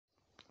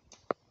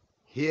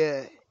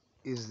Here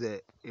is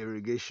the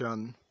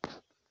irrigation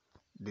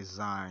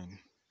design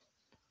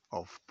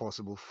of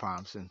Possible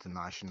Farms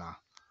International,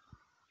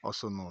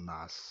 also known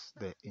as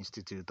the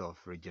Institute of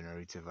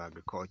Regenerative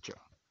Agriculture.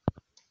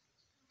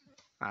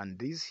 And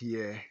this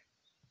here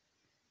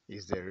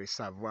is the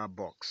reservoir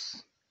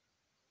box.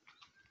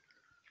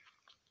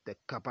 The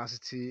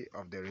capacity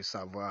of the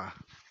reservoir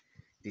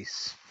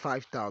is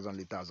 5,000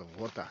 liters of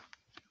water.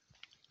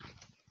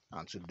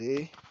 And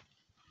today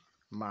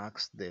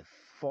marks the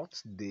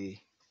 4th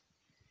day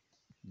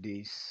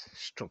this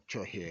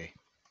structure here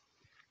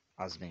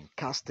has been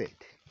casted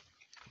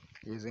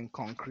using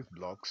concrete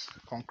blocks,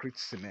 concrete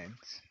cement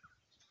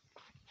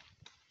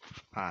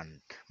and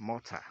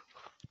mortar.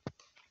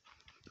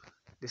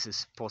 This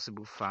is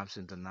Possible Farms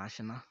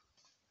International,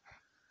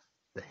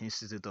 the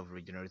Institute of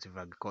Regenerative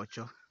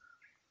Agriculture,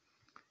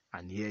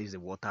 and here is the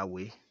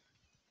waterway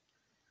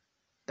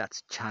that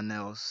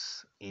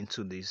channels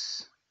into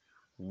this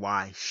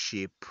Y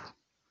shape,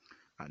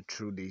 and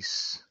through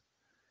this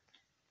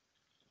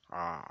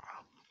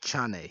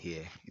channel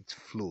here it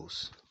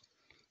flows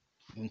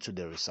into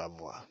the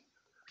reservoir.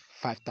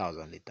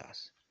 5,000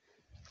 liters.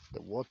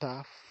 The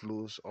water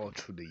flows all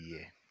through the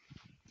year.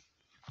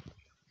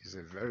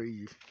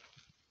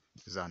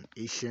 It's an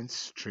ancient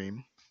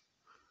stream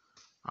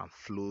and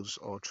flows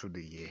all through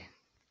the year.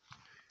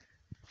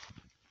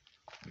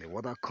 The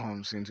water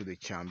comes into the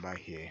chamber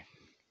here.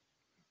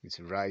 It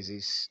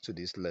rises to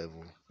this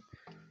level,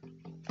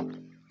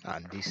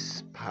 and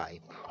this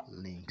pipe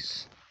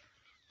links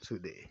to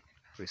the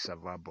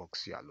reservoir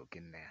box you are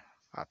looking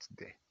at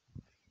there.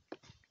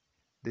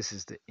 This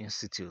is the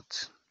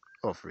Institute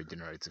of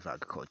Regenerative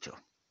Agriculture,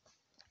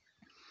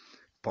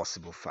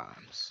 Possible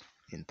Farms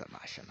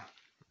International.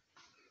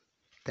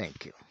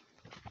 Thank you.